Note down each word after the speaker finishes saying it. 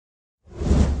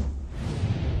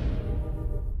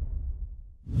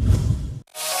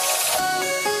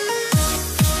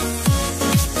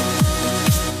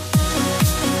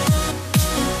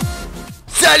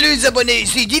Salut les abonnés,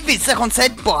 c'est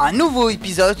Divi57 pour un nouveau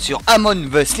épisode sur Among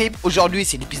the Sleep. Aujourd'hui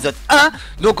c'est l'épisode 1,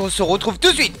 donc on se retrouve tout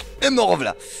de suite. Et me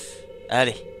revoilà.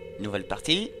 Allez, nouvelle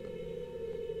partie.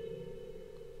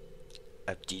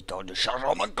 Un petit temps de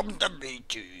chargement comme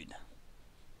d'habitude.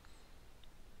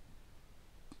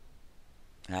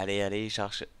 Allez, allez,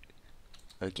 charge.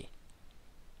 Ok.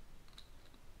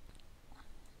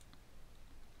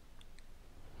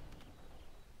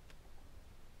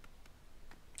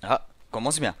 Ah,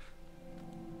 commence bien.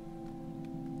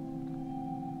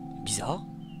 Bizarre.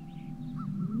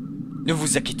 Ne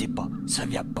vous inquiétez pas, ça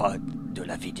vient pas de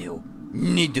la vidéo,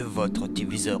 ni de votre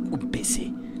téléviseur ou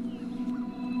PC.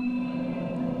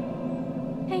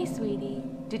 Hey, sweetie,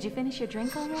 did you finish your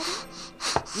drink already?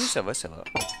 Oui, ça va, ça va.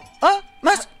 Ah,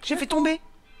 mince, j'ai fait tomber.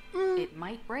 It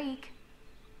might break.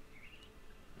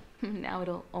 Now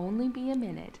it'll only be a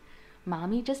minute.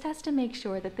 Mommy just has to make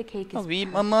sure that the cake is Oh oui,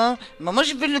 maman, maman,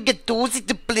 je veux le gâteau, s'il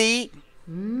te plaît.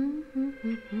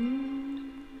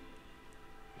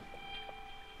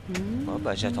 Oh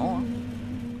bah j'attends. Hein.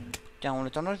 Tiens, en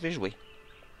attendant, je vais jouer.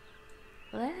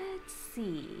 Let's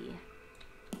see.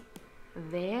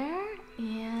 There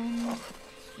and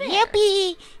there.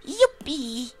 Youpi,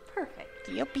 youpi, Perfect.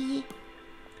 youpi.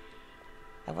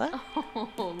 Ça va?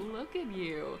 Oh, look at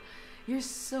you. You're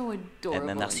so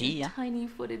adorable merci, in your hein.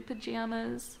 tiny-footed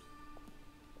pajamas.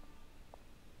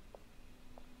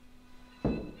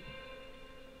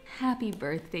 Happy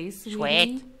birthday, sweetie.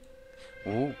 Chouette.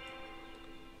 Oh.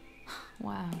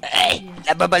 Wow. Hey, Yes.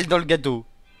 la baballe dans le gâteau.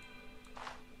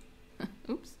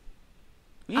 Oops.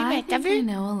 Oui, I mais t'as think I vu?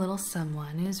 know a little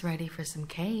someone who's ready for some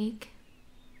cake.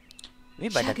 Oui,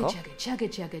 bah Chugga, d'accord. chugga, chugga,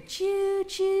 chugga, choo,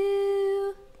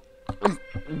 choo.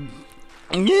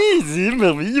 Oui, c'est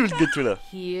merveilleux le gâteau là.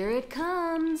 Here it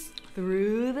comes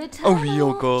through the Oh tunnel. oui,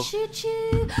 encore. Choo, choo.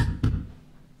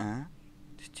 Hein?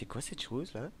 C'est quoi cette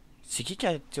chose là? C'est qui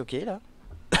a toqué là?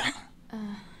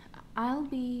 I'll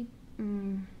be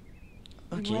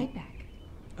Ok. right back.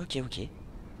 Ok, ok.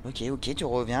 Ok, ok, tu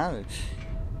reviens.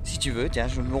 Si tu veux, tiens,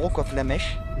 je me recoiffe la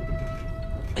mèche.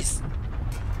 Que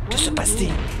se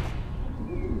passe-t-il?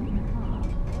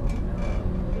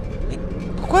 Mais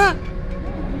pourquoi?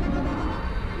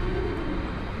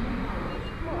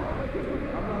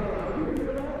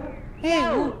 Hé,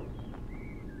 vous!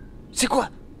 C'est quoi?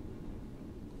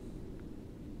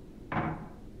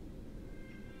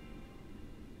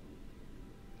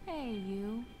 Hey,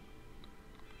 you.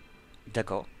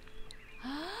 D'accord.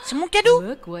 C'est mon cadeau!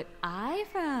 Look what I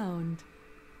found.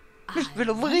 Je veux I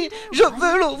l'ouvrir! wonder Je what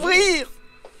veux it l'ouvrir! is.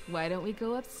 Why don't we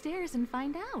go upstairs and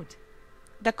find out?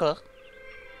 D'accord.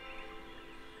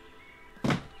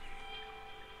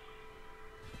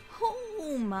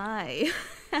 Oh my!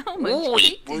 How much Oh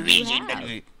oui, cake did oui, you j'ai bien have?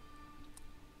 vu.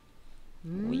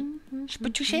 Oui. Je peux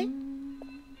toucher?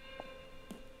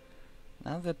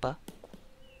 Non, on veut pas.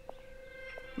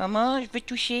 Maman, je veux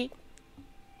toucher.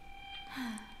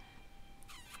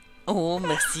 Oh,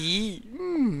 merci.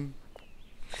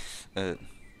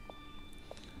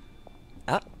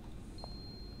 Ah.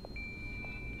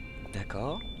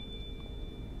 D'accord.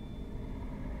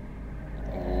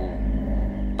 Oh.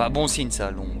 Pas bon signe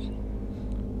ça, l'ombre.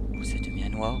 Oh, ça devient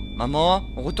noir. Maman,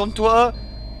 retourne-toi.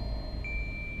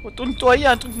 Retourne-toi, il y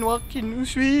a un truc noir qui nous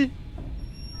suit.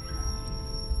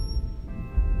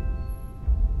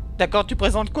 D'accord, tu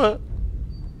présentes quoi?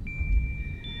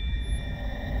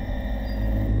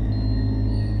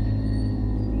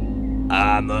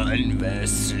 Amon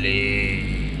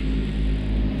Wesley.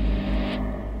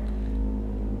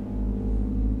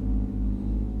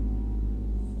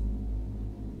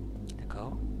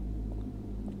 D'accord.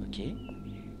 Ok.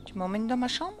 Tu m'emmènes dans ma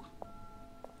chambre?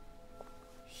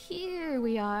 Here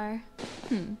we are.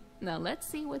 Now let's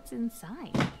see what's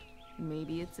inside.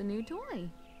 Maybe it's a new toy.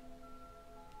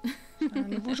 Un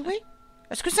nouveau jouet?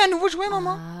 Est-ce que c'est un nouveau jouet,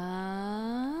 maman?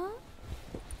 Ah.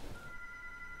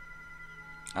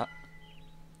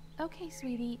 Okay,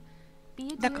 sweetie.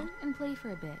 Be a D'accord. dear and play for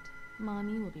a bit.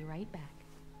 Mommy will be right back.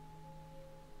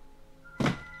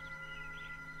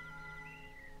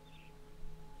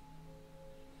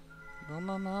 Bon,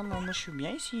 maman, je suis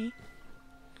bien ici.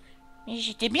 Mais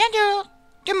j'étais bien dehors.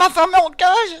 Tu m'as fermé en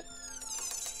cage.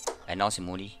 Ah non, c'est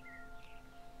mon lit.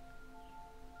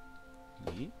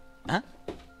 Oui. Hein?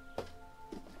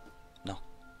 Non.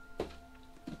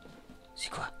 C'est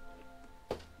quoi?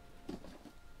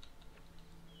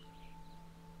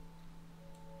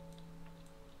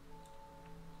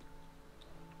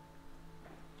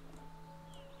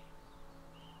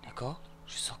 D'accord.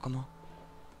 Je sors comment?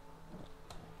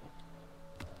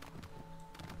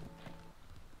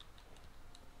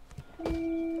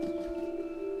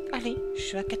 Allez, je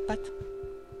suis à quatre pattes.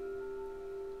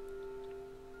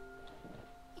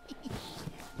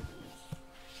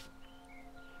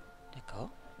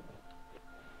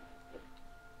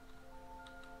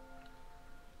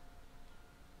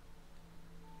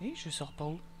 Je sors par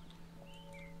où?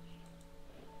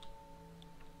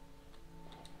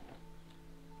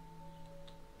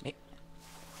 Mais...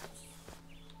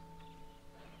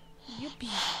 Youpi!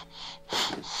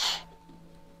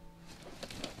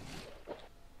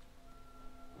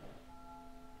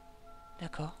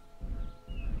 D'accord.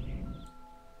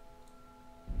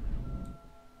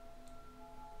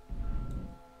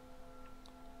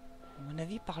 À mon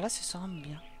avis, par là, ça sent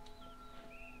bien.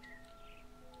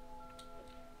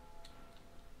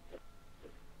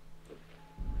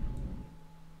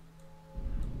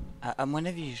 À mon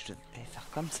avis, je vais faire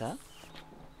comme ça.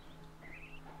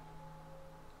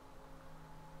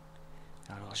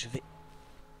 Alors, je vais...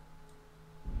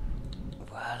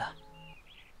 Voilà.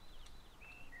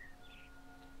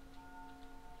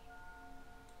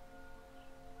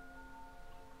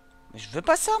 Mais je veux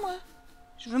pas ça, moi.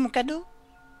 Je veux mon cadeau.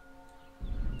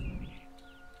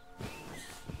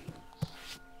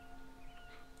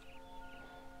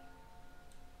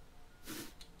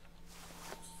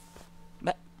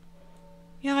 Bah...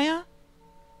 Y'a rien.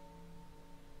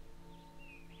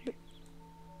 Mais...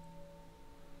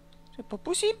 C'est pas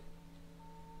possible.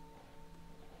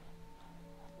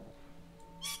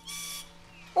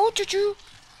 Oh, tchou-tchou.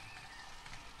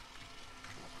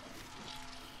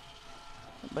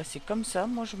 Bah c'est comme ça,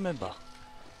 moi je me bats.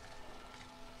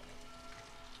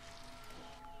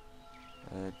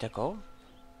 D'accord.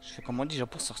 Je fais comment déjà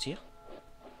pour sortir?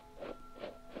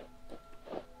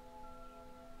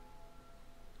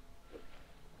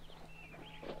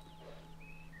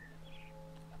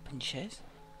 Pas une chaise?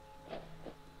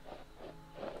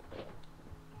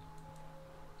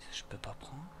 Ça je peux pas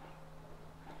prendre.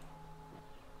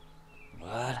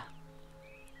 Voilà.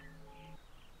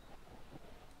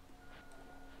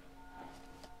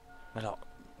 Alors,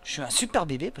 je suis un super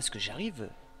bébé parce que j'arrive...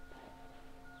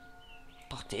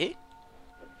 Porter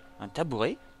un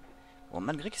tabouret. Bon,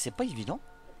 malgré que c'est pas évident.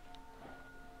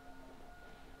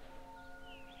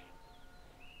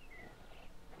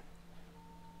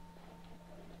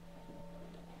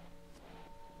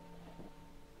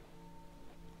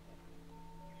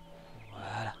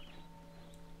 Voilà.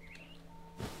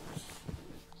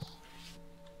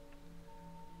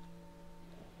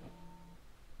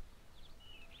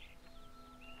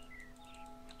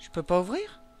 Je peux pas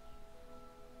ouvrir?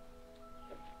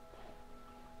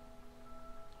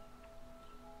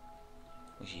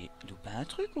 J'ai loupé un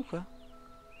truc ou quoi?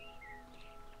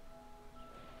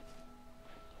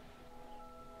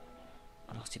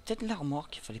 Alors c'est peut-être l'armoire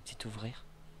qu'il fallait peut-être ouvrir.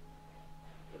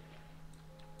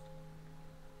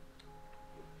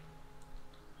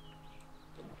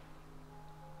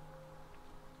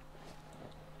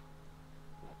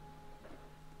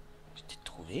 J'ai peut-être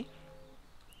trouvé.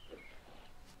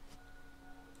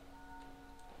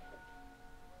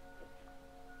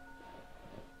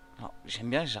 Alors j'aime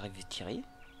bien, j'arrive à tirer.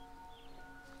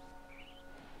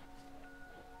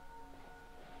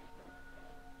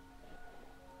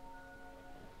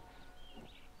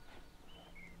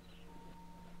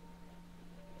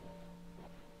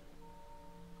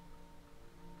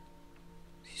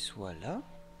 Soit là.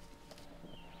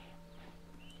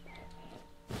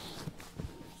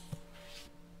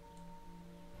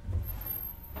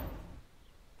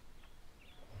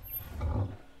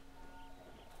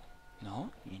 Non,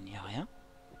 il n'y a rien.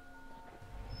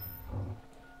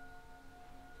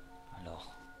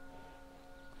 Alors.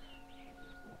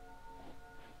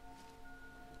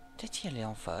 Peut-être y aller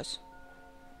en face.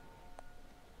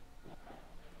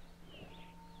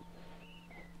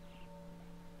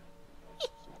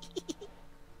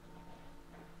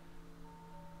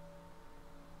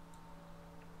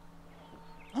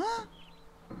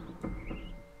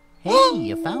 Hey,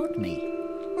 you found me.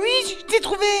 Oui, je t'ai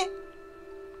trouvé.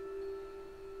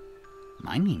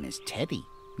 My name is Teddy.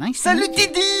 Nice to Salut meet you.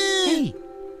 Teddy. Hey,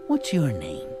 what's your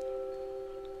name?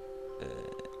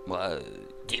 Moi,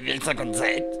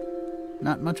 10,57.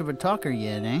 Not much of a talker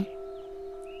yet, eh?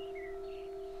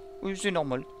 Oui, c'est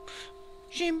normal.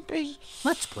 J'aime pas.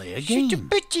 Let's play a Je suis toute game.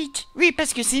 petite. Oui,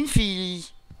 parce que c'est une fille.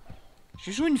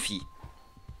 Je joue une fille.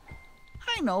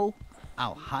 I know.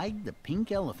 I'll hide the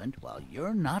pink elephant while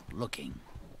you're not looking.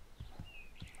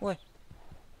 Ouais.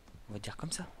 On va dire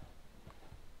comme ça.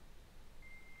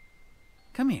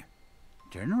 Come here.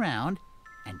 Turn around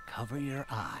and cover your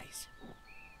eyes.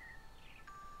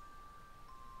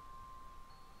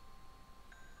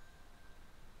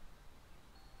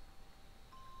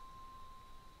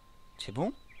 C'est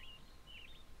bon?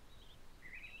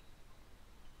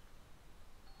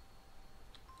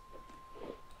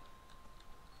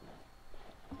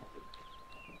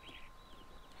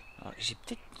 J'ai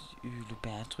peut-être loupé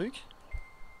un truc.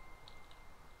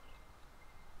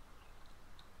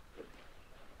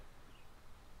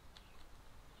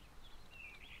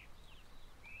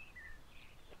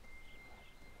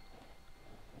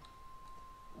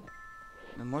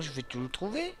 moi, je vais tout le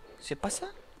trouver. C'est pas ça?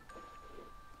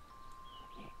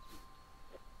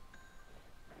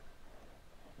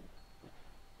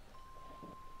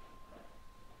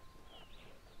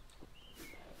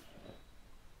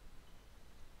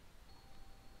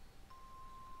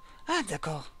 Ah,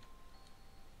 d'accord.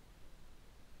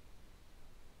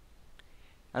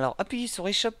 Alors, appuyez sur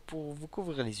échoppe pour vous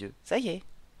couvrir les yeux. Ça y est.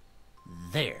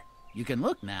 There. You can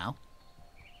look now.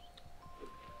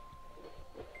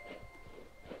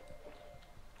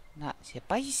 Ah, c'est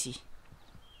pas ici.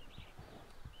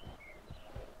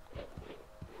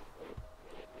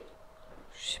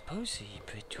 Je sais pas où c'est, il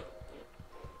peut être tout.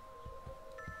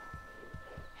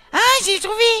 Ah, j'ai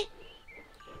trouvé!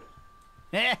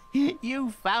 You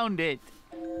found it.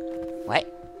 Ouais.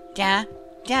 Tiens,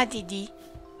 tiens, Didi.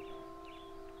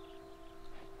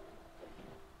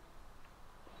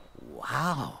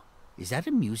 Wow. Is that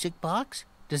a music box?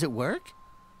 Does it work?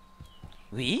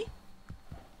 Oui?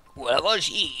 Oh la vache,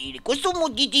 il est costaud, mon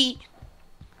Didi.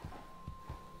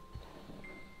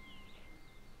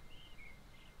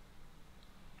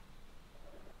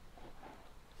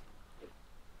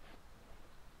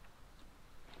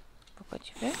 Pourquoi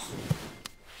tu fais?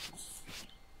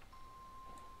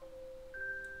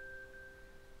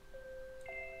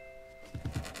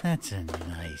 That's a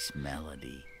nice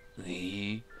melody.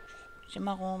 Oui. C'est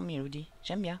marrant, Mélodie.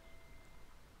 J'aime bien.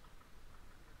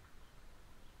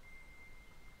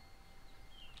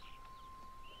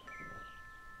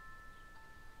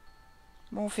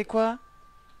 Bon, on fait quoi?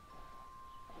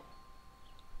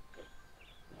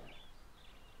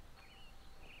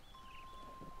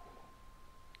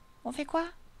 On fait quoi?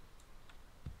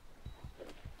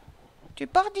 Tu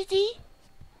pars, Didi?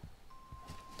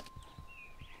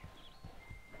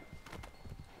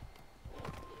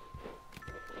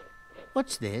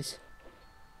 What's this?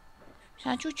 C'est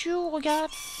un chouchou,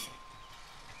 regarde.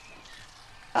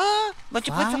 Ah, bah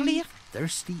tu préfères Five lire.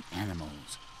 thirsty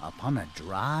animals upon a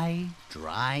dry,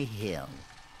 dry hill.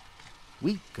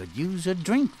 We could use a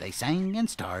drink, they sang, and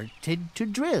started to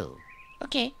drill.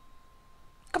 Ok.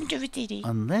 Comme tu veux, Didi.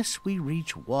 Unless we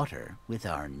reach water with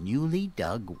our newly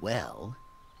dug well,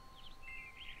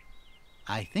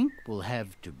 I think we'll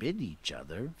have to bid each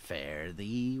other fare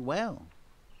thee well.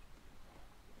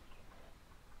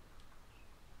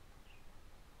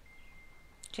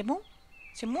 C'est bon?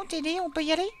 C'est bon, Didi, on peut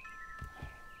y aller?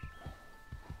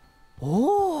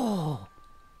 Oh!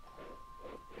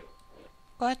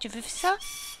 Quoi, tu veux faire ça?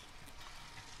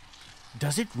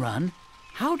 Does it run?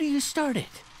 How do you start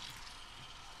it?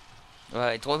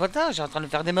 Ouais, trop matin, j'ai en train de le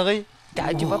faire démarrer.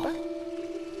 Tu vois pas?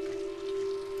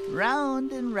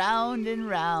 Round and round and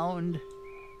round.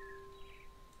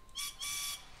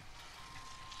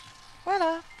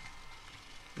 Voilà.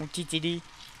 Mon petit Didi.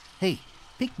 Hey,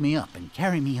 pick me up and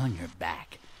carry me on your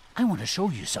back. I want to show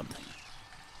you something.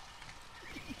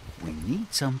 We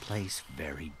need someplace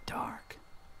very dark.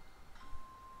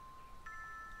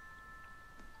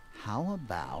 How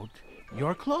about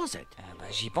your closet? Ah bah,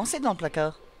 j'y pensais dans le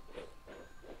placard.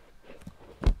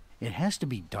 It has to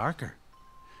be darker.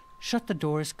 Shut the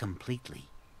doors completely.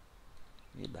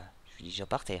 Oui, bah, je suis déjà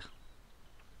par terre.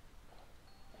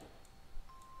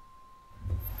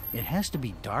 It has to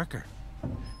be darker.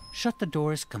 Shut the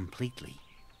doors completely.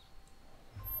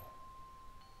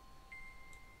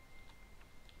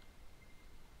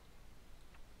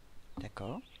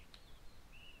 D'accord.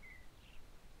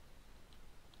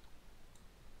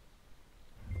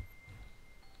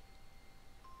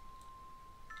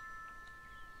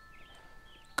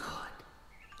 Good.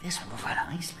 This will fit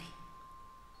nicely.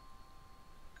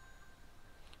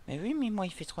 Mais oui, mais moi,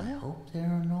 il fait trop I noir. hope there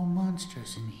are no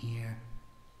monsters in here.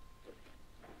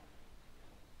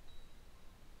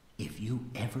 If you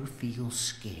ever feel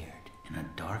scared in a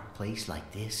dark place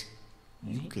like this,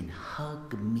 you can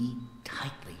hug me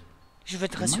tightly. Je veux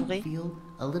te You might rassurer. feel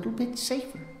a little bit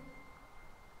safer.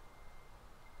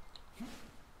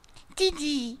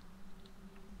 Didi.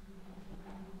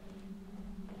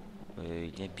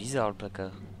 Il est bizarre, le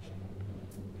placard.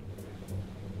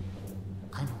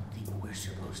 I don't think we're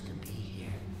supposed to be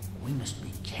here. We must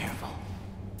be careful.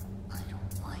 I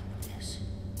don't like this.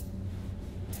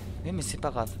 Oui, mais c'est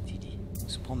pas grave, Didi. On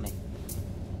se promet.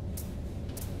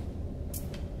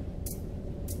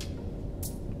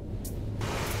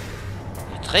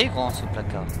 Il est très grand, ce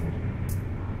placard.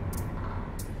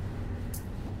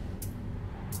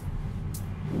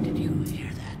 Did you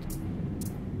hear that?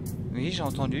 Oui, j'ai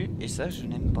entendu, et ça, je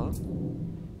n'aime pas.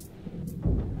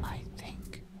 I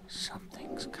think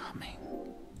something's coming.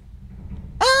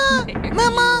 There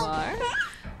you are.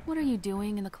 What are you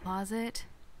doing in the closet?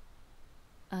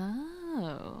 Oh.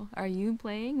 Oh, are you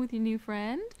playing with your new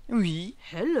friend? Oui.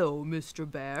 Hello, Mr.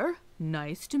 Bear.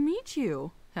 Nice to meet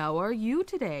you. How are you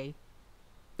today?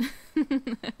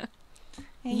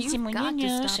 You've got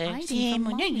to stop hiding from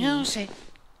Mommy.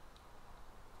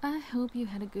 I hope you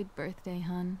had a good birthday,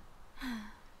 hon.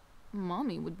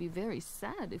 Mommy would be very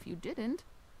sad if you didn't.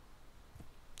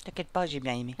 T'inquiète pas, j'ai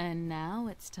bien aimé. And now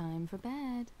it's time for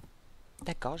bed.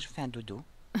 D'accord, je fais un dodo.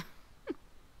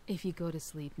 If you go to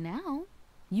sleep now,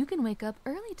 you can wake up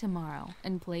early tomorrow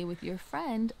and play with your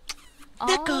friend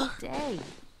all day.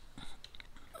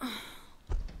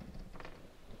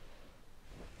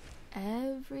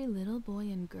 Every little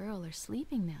boy and girl are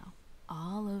sleeping now,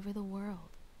 all over the world.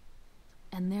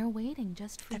 And they're waiting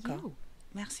just for you.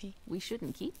 Merci. We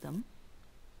shouldn't keep them.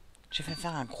 Je vais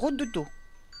faire un gros dodo.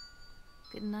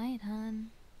 Good night,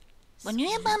 hon. Bonne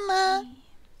nuit, maman.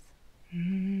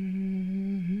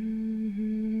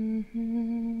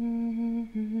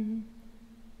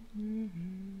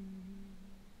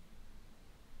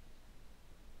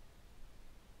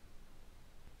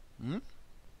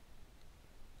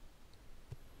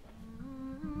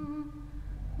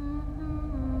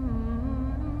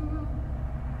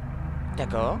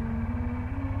 D'accord.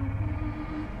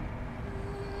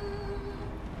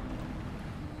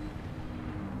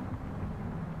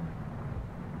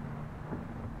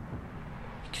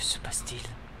 Que se passe-t-il?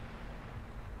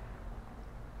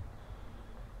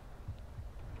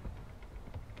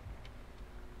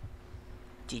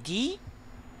 Didi?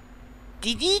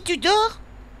 Didi, tu dors?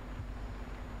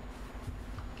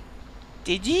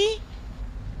 Didi?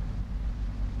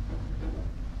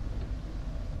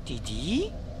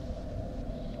 Didi?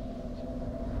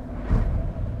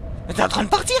 Mais t'es en train de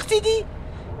partir, Teddy?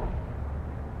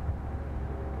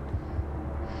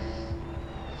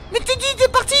 Mais Teddy, t'es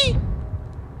parti?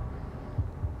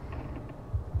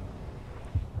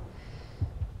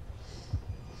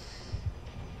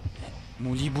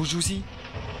 Mon lit bouge aussi.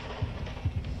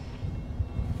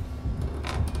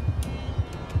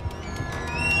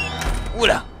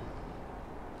 Oula!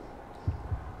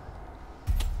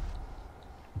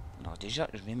 Alors déjà,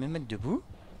 je vais me mettre debout.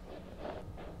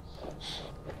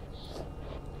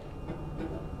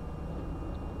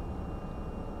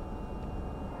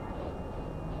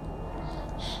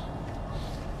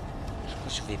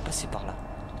 Je vais passer par là.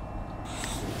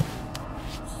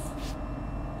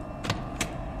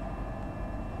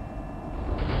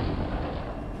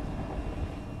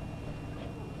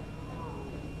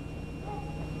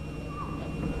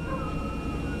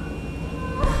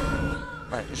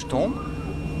 Ouais, je tombe.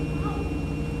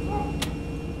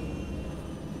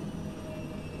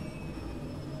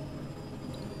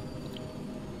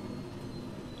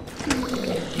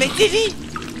 Mais Teddy!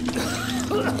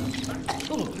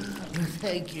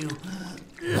 Thank you.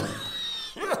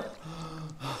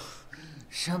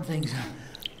 Something's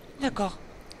D'accord.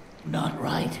 not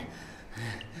right.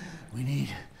 We need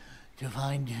to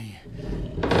find your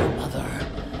mother.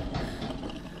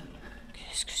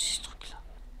 Qu'est-ce que c'est ce truc-là?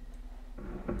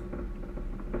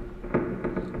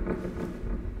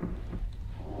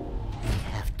 We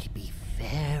have to be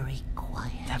very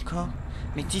quiet. D'accord.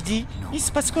 Mais Didi, il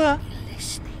se passe quoi? Be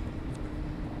listening.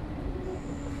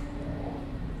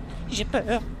 J'ai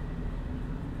peur.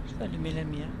 Je vais allumer la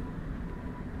lumière.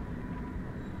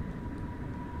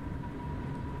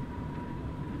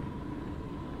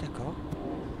 D'accord.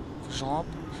 Faut que je rampe.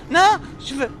 Non!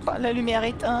 Je veux pas la lumière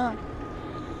éteinte.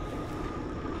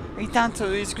 Éteinte,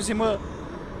 excusez-moi.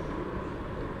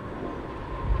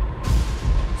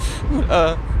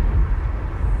 Oula.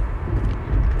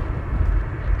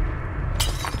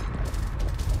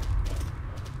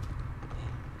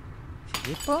 C'est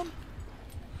des pommes?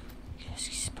 Qu'est-ce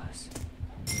qui se passe?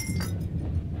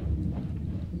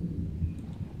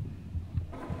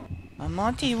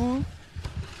 Maman, t'es où?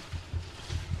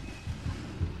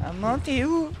 Maman, t'es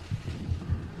où?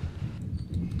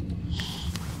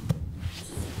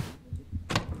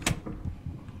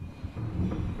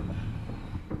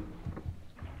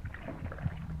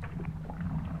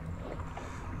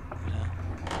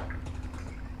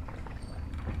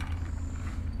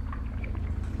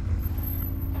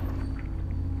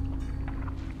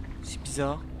 C'est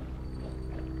bizarre.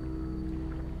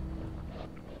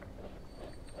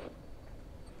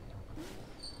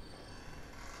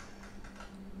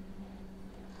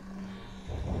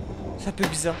 C'est un peu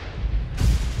bizarre.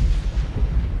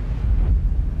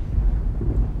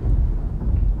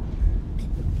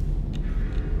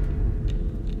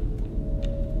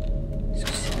 Est-ce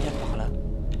que c'est bien par là?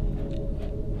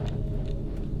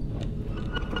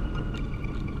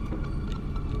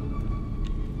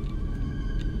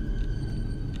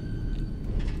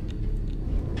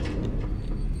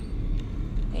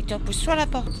 Et toi, pousse-toi la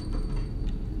porte.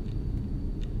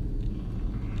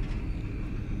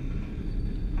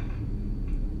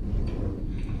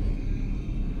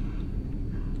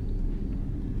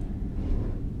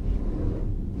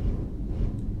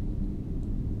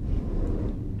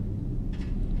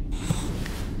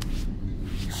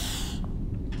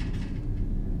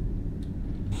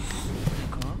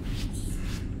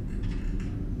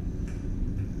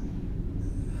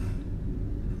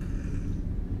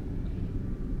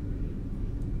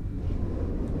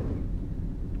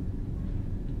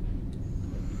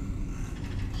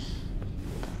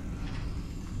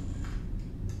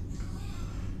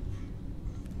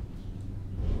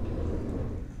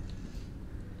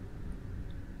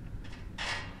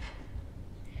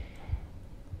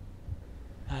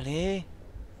 Allez.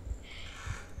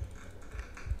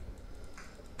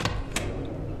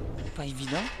 Pas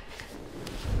évident.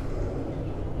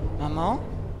 Maman?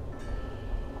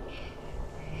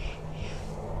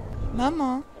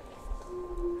 Maman?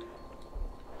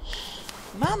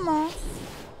 Maman?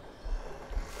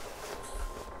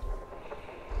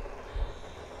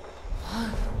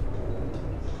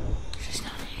 She's not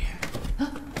here.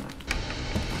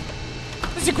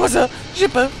 C'est quoi ça? J'ai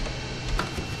peur.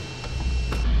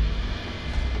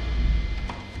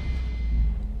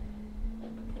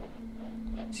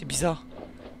 C'est bizarre.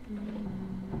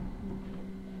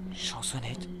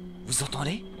 Chansonnette. Vous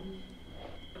entendez?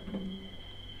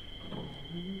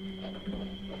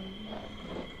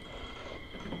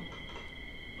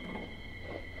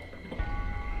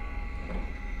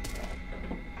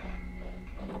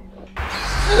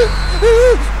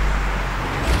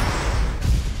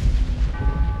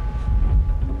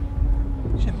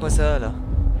 J'aime pas ça là.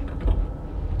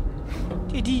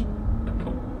 Teddy.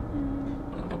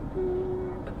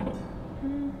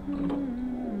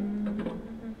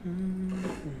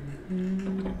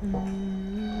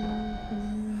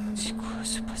 C'est quoi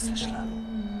ce passage là?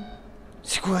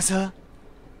 C'est quoi ça?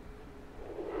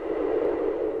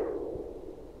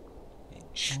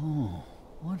 Oh,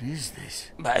 what is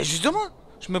this? Bah justement,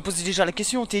 je me posais déjà la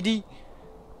question, Teddy.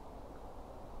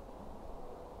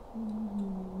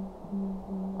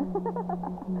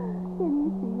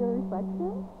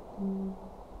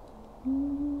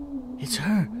 It's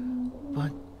her,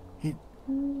 but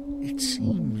it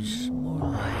seems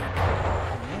more like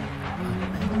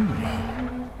a memory.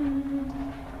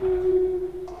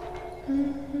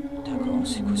 D'accord,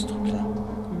 c'est quoi ce truc là?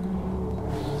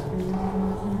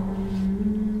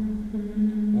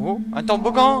 Oh, un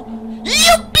toboggan!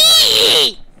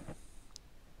 Youpi!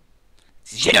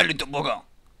 C'est génial le toboggan!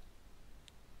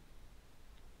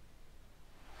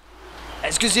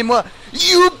 Excusez-moi!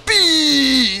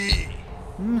 Youpi!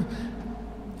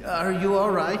 Are you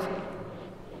all right?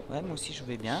 Ouais, moi aussi je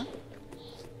vais bien.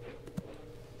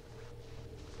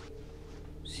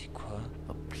 C'est quoi?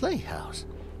 A playhouse?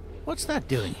 What's that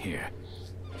doing here?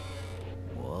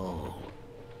 Whoa.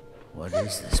 What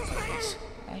is this place?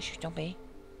 Ah, je suis tombé.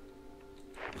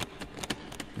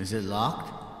 Is it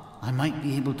locked? I might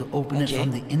be able to open it Okay.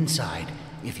 from the inside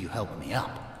if you help me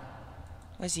up.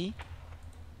 Vas-y.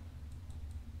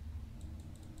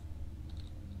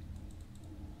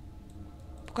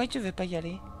 Pourquoi tu veux pas y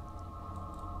aller?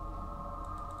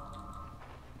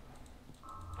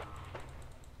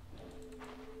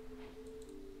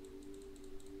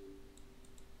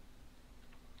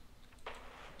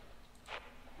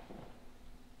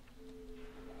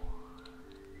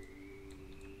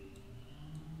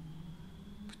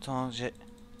 Putain, j'ai...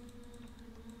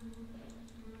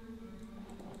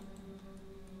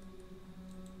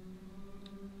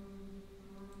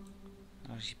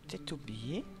 Alors j'ai peut-être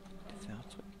oublié de faire un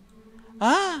truc.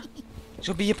 Ah!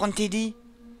 J'ai oublié de prendre Teddy.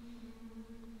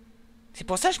 C'est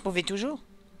pour ça que je pouvais toujours.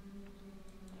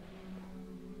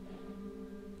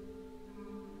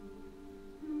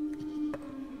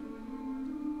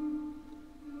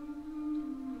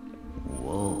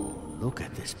 Whoa, look at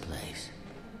this place.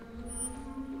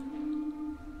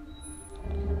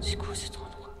 C'est quoi cet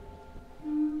endroit?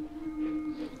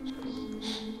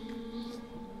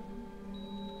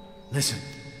 Listen.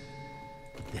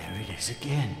 There it is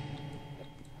again.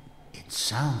 It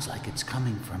sounds like it's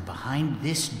coming from behind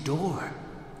this door.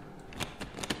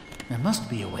 There must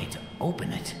be a way to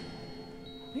open it.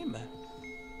 Oui, bah...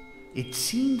 It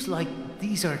seems like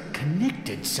these are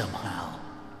connected somehow.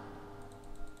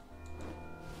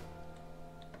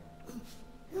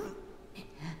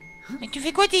 Mais tu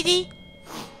fais quoi, Teddy?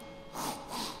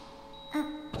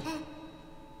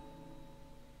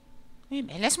 Oui,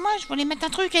 mais laisse-moi, je voulais mettre un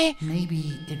truc, eh.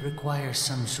 Maybe it requires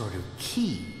some sort of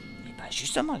key. Mais bah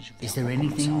justement, je vais Is there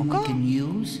recommencer anything we encore. can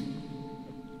use?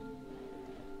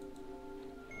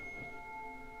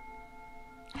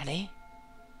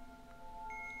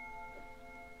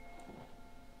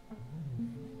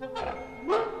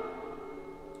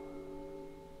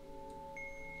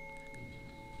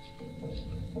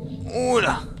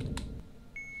 Oula.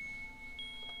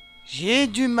 J'ai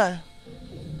du mal.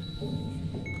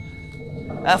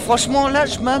 Ah, franchement, là,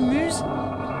 je m'amuse.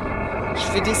 Je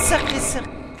fais des sacrés cercles.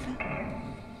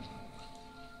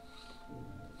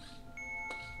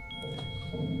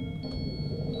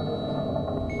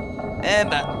 Eh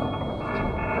ben...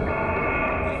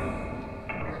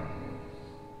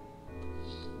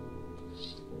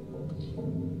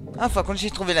 Ah, enfin, quand j'ai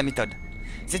trouvé la méthode.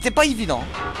 C'était pas évident.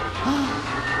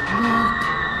 Look.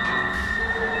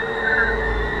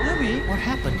 Ah oui. What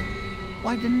happened?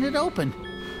 Why didn't it open?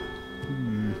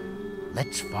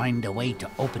 Let's find a way to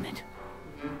open it.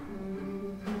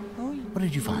 Ah oui. What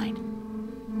did you find?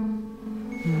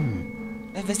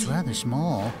 Eh, It's vas-y. rather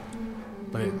small,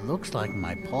 but it looks like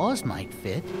my paws might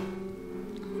fit.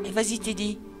 Eh, vas-y,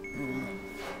 Teddy.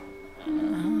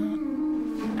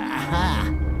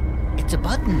 Aha! It's a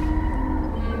button.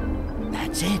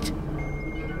 That's it.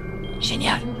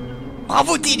 Génial.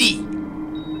 Bravo, Teddy.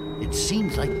 It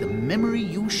seems like the memory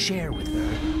you share with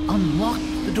her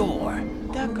unlocked the door.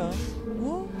 D'accord.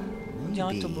 Oh, on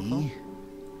dirait un toboggan. Maybe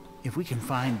if we can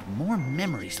find more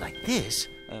memories like this,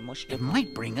 Moi, je te... it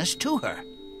might bring us to her.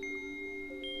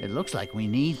 It looks like we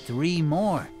need 3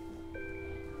 more.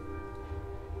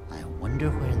 I wonder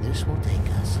where this will take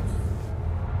us.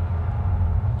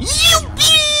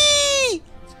 Youpi!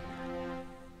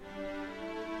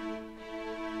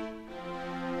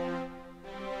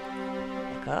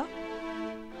 D'accord.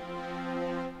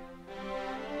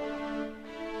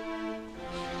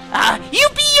 Ah,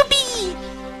 youpi, youpi!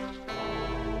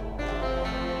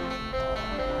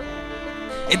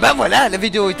 Et ben voilà, la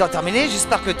vidéo étant terminée,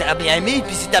 j'espère que t'as bien aimé, et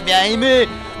puis si t'as bien aimé,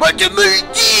 moi tu me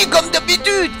le dis comme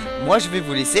d'habitude. Moi je vais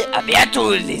vous laisser, à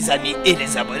bientôt les amis et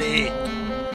les abonnés.